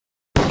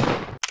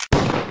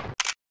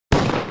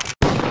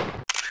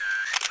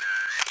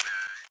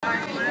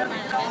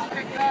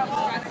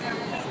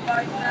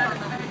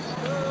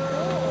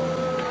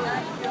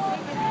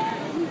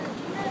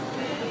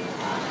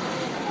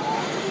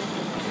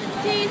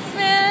Peace,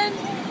 man.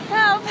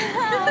 Pow,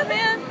 pow,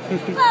 man.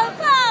 Pow,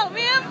 pow,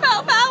 man.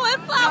 Pow, pow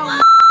with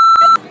flowers.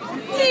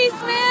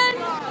 Peace, man.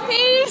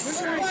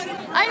 Peace.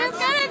 I just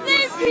gotta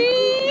say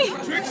peace.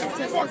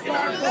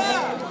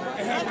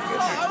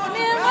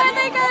 Man, why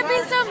they gotta be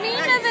so mean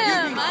to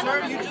them? I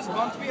don't know. You just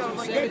bumped me. I was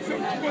like,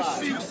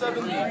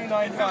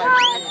 27395. God,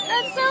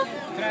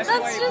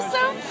 that's just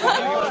so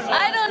fun.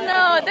 I don't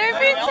know. They're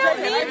being so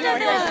mean to them.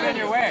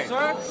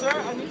 Sir,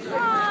 I need to...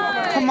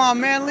 Come on,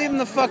 man, leave him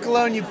the fuck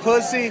alone, you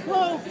pussy.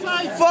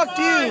 Fuck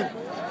you.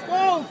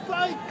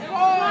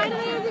 Why do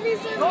they have to be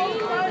so mean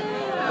to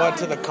them? What,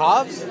 to the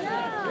cops?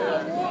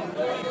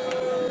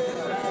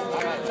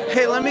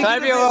 Hey, let me get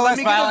a video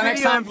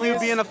of you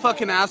being a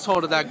fucking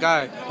asshole to that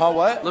guy. Oh,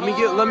 what? Let me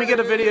get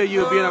a video of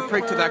you being a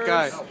prick to that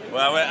guy.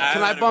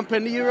 Can I bump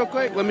into you real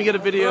quick? Let me get a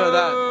video of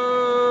that.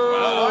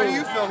 Why are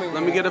you filming?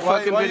 Let me get a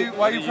fucking video.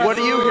 What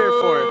are you here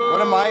for?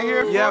 What am I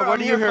here for? Yeah, what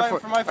are you here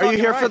for? Are you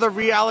here for the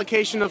rights.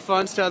 reallocation of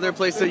funds to other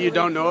places that you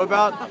don't know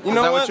about? You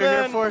know Is that what what, you're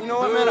man? here for? You know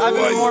what, man? I've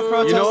been more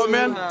protesting. You know what,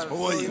 man?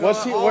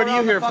 What are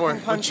you here for?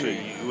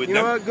 You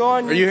know what? Go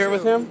on. Are you here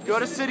with him? Go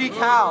to City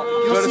Cal.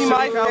 You'll see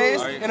my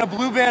face in a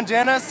blue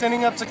bandana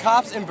standing up to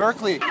cops in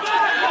Berkeley.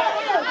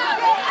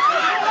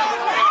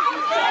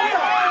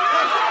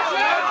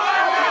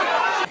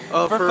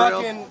 Oh, For for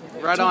fucking real?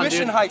 Right on,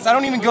 tuition dude. hikes. I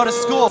don't even go to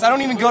school. But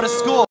you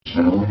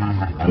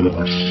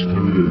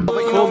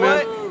know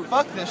man. what?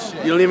 Fuck this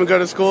shit. You don't even go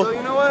to school? So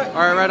you know what? All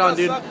right, right on,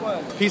 dude.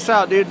 Peace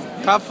out, dude.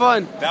 Have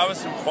fun. That was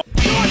some.